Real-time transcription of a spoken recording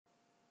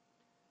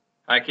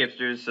Hi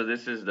Kipsters, so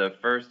this is the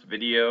first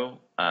video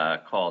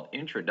called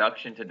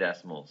Introduction to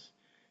Decimals.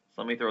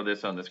 So let me throw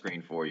this on the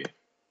screen for you.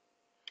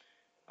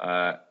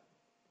 As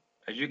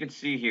you can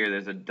see here,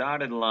 there's a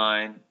dotted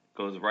line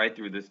goes right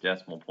through this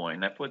decimal point,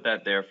 and I put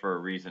that there for a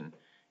reason.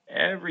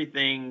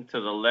 Everything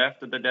to the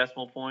left of the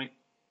decimal point,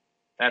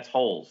 that's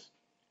wholes.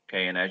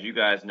 Okay, and as you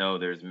guys know,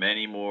 there's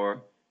many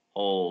more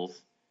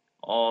wholes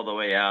all the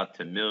way out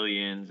to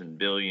millions and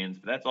billions,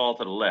 but that's all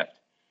to the left.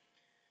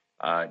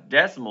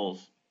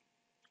 Decimals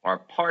are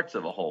parts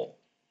of a whole.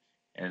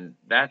 And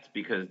that's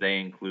because they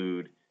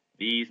include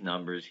these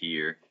numbers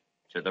here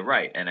to the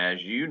right. And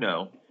as you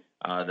know,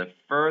 the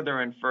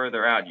further and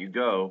further out you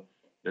go,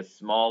 the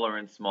smaller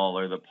and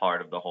smaller the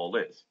part of the whole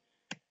is.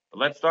 But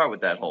let's start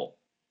with that whole.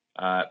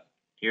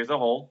 Here's a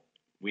whole.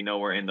 We know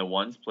we're in the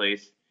ones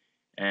place,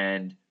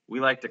 and we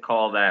like to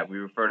call that, we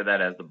refer to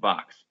that as the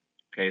box.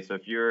 Okay, so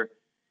if you're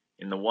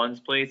in the ones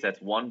place,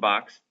 that's one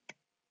box.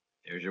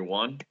 There's your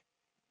one.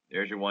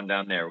 There's your one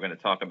down there. We're going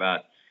to talk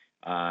about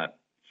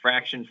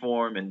fraction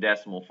form and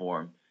decimal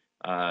form.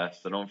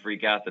 So don't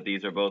freak out that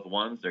these are both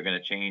ones. They're going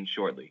to change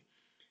shortly.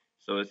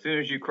 So as soon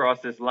as you cross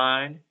this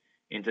line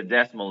into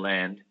decimal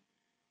land,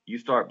 you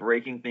start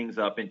breaking things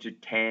up into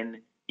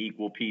 10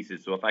 equal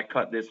pieces. So if I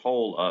cut this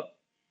whole up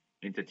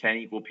into 10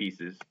 equal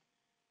pieces,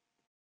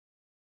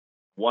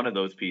 one of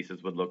those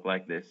pieces would look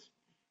like this.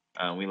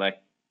 We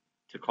like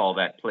to call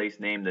that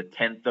place name the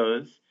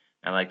tenths.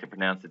 I like to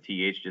pronounce the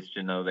TH just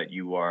to know that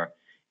you are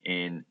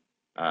in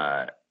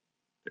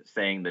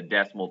saying the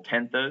decimal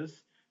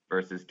tenths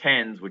versus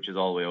tens, which is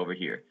all the way over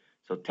here.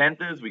 So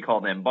tenths, we call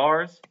them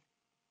bars.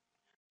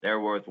 They're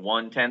worth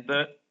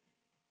 1/10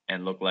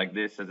 and look like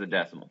this as a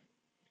decimal.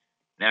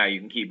 Now you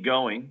can keep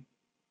going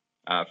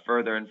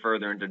further and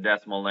further into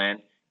decimal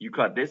land. You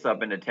cut this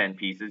up into 10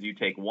 pieces. You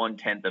take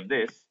 1/10 of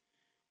this,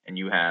 and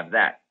you have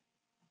that.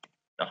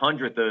 The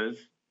hundredths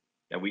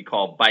that we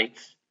call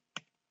bytes,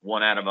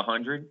 1 out of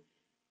 100,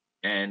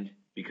 and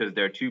because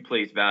they're two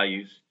place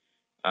values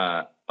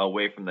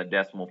away from the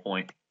decimal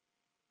point,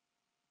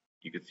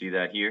 you can see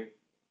that here.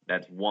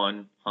 That's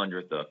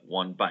 1/100th of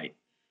 1 byte.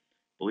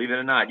 Believe it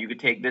or not, you could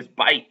take this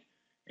byte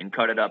and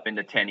cut it up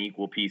into 10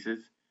 equal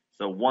pieces.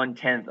 So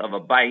 1/10 of a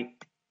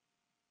byte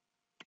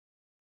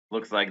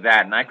looks like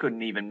that, and I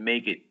couldn't even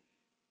make it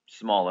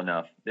small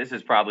enough. This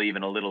is probably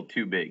even a little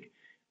too big.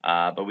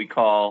 But we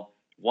call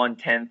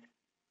 1/10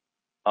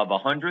 of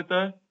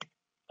 100th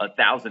a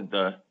thousandth,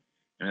 and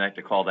we like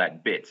to call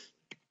that bits.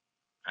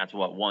 That's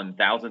what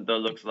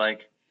 1,000th looks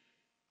like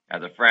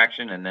as a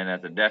fraction and then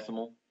as a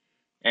decimal.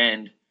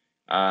 And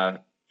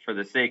for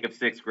the sake of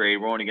 6th grade,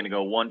 we're only going to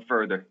go one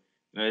further.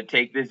 I'm going to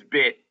take this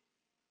bit,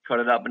 cut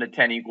it up into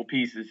 10 equal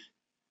pieces.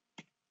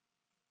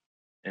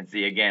 And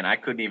see, again, I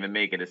couldn't even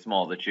make it as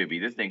small as it should be.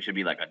 This thing should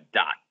be like a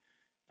dot.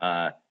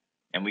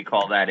 And we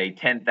call that a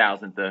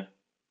 10,000th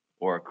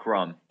or a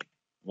crumb.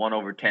 1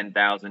 over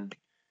 10,000,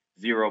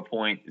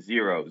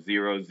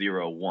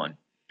 0.0001.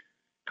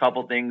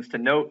 Couple things to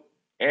note.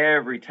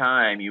 Every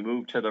time you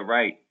move to the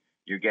right,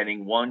 you're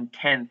getting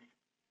 1/10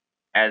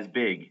 as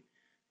big.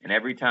 And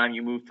every time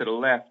you move to the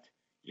left,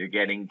 you're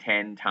getting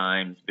 10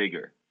 times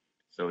bigger.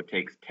 So it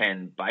takes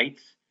 10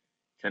 bytes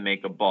to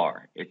make a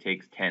bar. It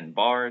takes 10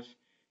 bars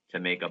to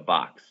make a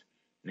box.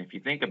 And if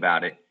you think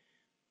about it,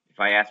 if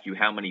I ask you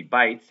how many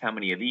bytes, how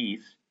many of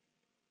these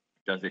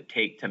does it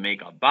take to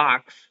make a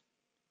box,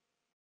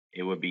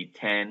 it would be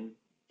 10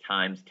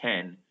 times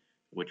 10,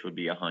 which would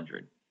be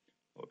 100.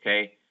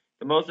 Okay?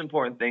 The most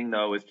important thing,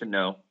 though, is to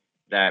know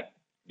that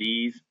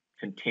these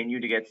continue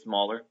to get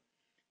smaller.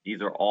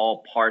 These are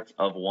all parts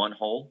of one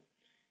whole.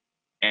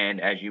 And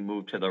as you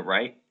move to the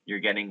right, you're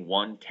getting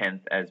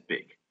 1/10 as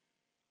big.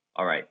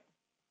 All right.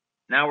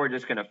 Now we're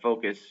just going to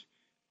focus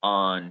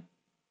on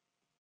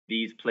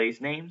these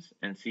place names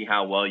and see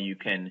how well you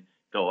can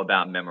go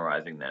about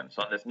memorizing them.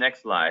 So on this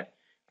next slide,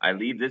 I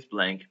leave this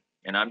blank,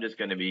 and I'm just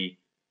going to be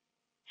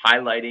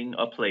highlighting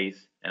a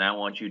place, and I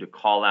want you to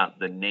call out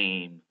the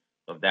name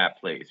of that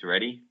place.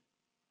 Ready?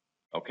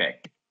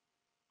 Okay.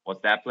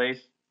 What's that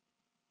place?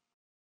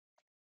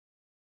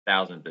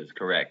 Thousandth is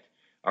correct.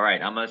 All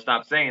right, I'm going to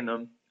stop saying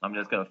them. I'm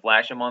just going to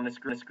flash them on the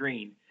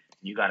screen.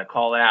 You got to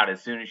call it out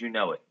as soon as you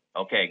know it.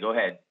 Okay, go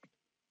ahead.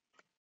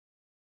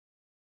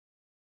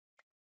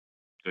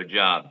 Good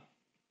job.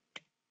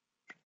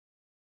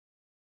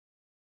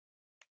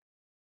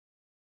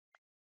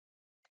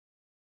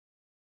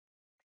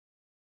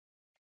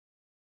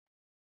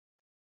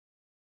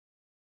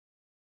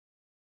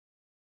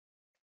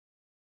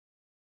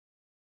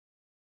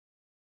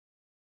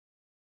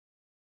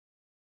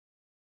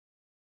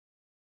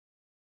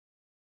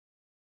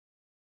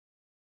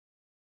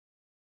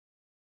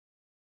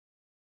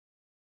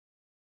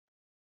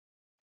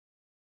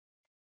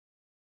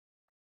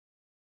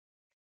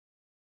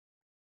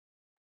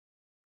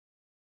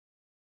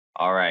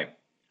 All right.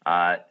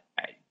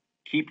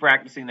 Keep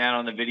practicing that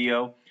on the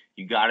video.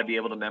 You got to be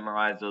able to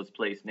memorize those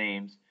place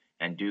names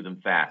and do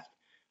them fast.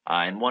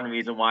 And one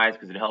reason why is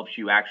because it helps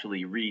you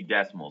actually read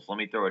decimals. Let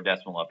me throw a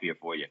decimal up here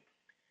for you.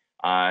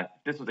 If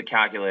this was a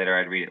calculator,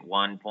 I'd read it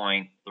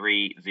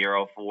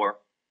 1.304.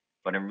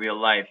 But in real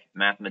life,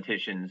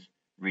 mathematicians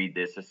read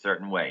this a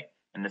certain way.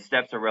 And the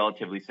steps are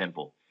relatively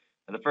simple.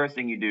 Now, the first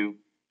thing you do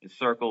is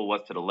circle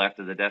what's to the left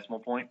of the decimal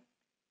point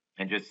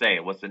and just say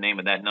it. What's the name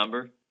of that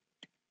number?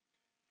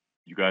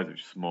 You guys are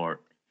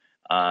smart.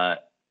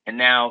 And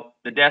now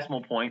the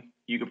decimal point,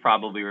 you could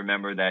probably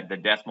remember that the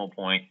decimal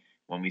point,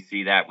 when we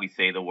see that, we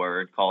say the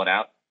word, call it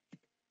out,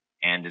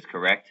 and is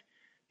correct.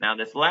 Now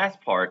this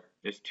last part,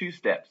 there's two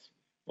steps.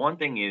 One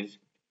thing is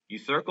you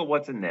circle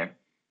what's in there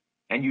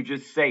and you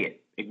just say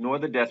it. Ignore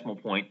the decimal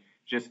point.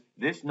 Just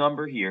this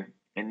number here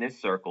in this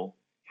circle.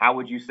 How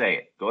would you say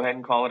it? Go ahead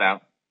and call it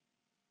out.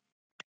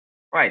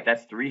 Right,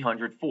 that's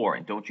 304.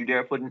 And don't you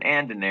dare put an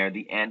and in there.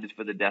 The and is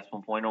for the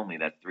decimal point only.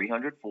 That's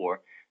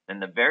 304. Then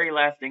the very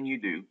last thing you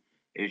do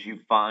is you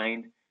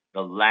find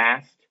the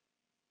last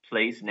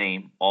place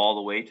name all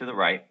the way to the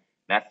right.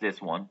 That's this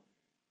one.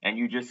 And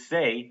you just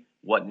say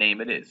what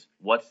name it is.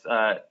 What's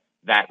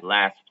that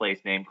last place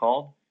name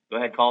called? Go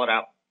ahead, call it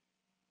out.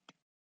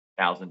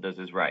 Thousandths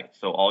is right.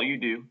 So all you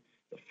do,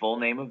 the full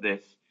name of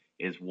this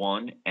is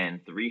 1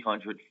 and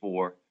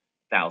 304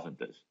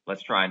 thousandths.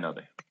 Let's try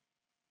another.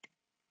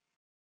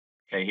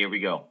 Okay, here we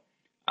go.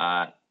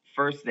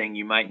 First thing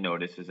you might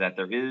notice is that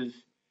there is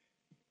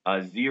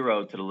a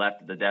 0 to the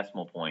left of the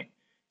decimal point.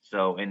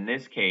 So in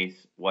this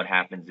case, what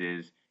happens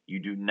is you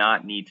do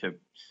not need to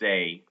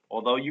say,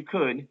 although you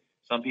could,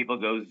 some people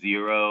go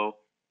 0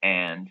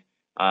 and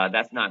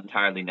that's not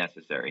entirely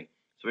necessary.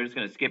 So we're just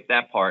going to skip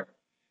that part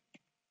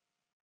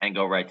and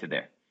go right to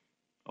there.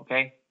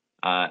 Okay?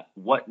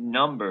 What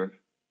number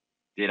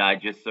did I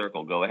just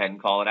circle? Go ahead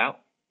and call it out.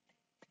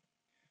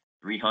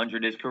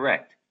 300 is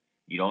correct.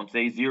 You don't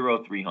say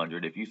 0,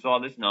 300. If you saw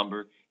this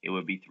number, it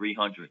would be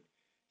 300.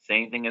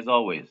 Same thing as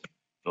always.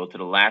 Go to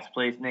the last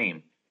place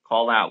name.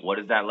 Call out. What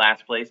is that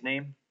last place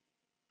name?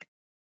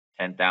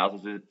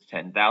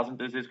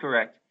 10,000ths is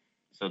correct.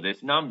 So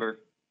this number,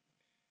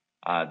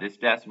 this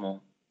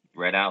decimal,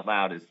 read out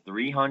loud, is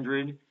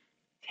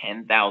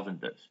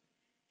 310,000ths.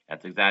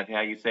 That's exactly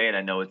how you say it.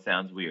 I know it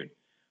sounds weird.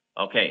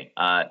 Okay,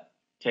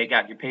 take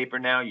out your paper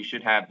now. You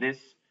should have this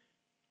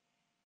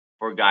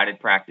for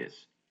guided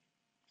practice.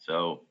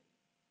 So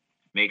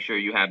make sure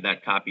you have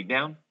that copied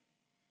down.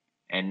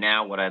 And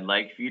now what I'd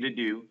like for you to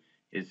do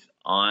is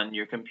on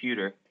your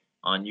computer,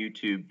 on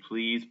YouTube,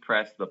 please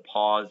press the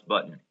pause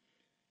button.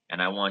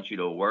 And I want you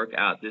to work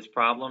out this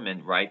problem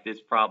and write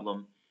this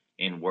problem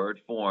in Word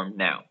form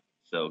now.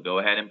 So go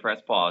ahead and press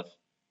pause.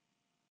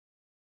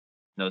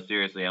 No,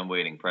 seriously, I'm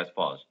waiting. Press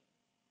pause.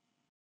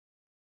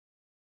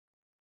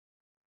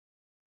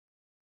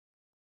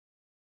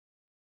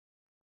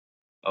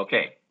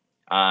 Okay.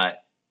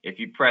 If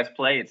you press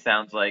play, it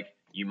sounds like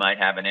you might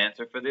have an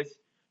answer for this.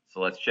 So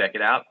let's check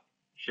it out.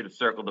 Should have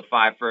circled the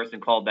 5 first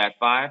and called that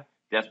 5.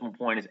 Decimal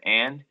point is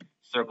and.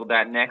 Circle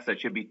that next. That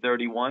should be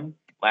 31.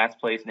 Last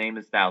place name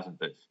is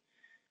thousandths.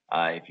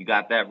 If you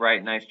got that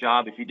right, nice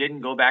job. If you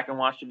didn't, go back and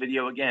watch the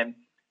video again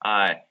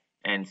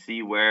and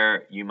see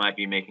where you might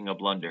be making a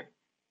blunder.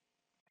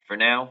 For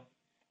now,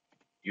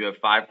 you have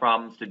 5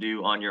 problems to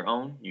do on your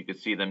own. You can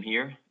see them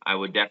here. I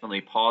would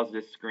definitely pause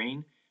this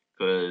screen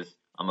because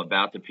I'm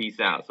about to peace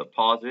out. So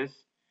pause this,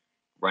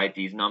 write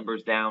these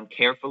numbers down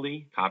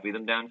carefully, copy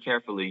them down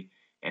carefully,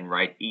 and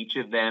write each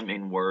of them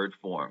in Word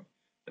form.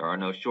 There are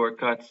no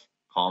shortcuts.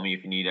 Call me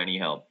if you need any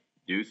help.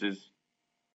 Deuces.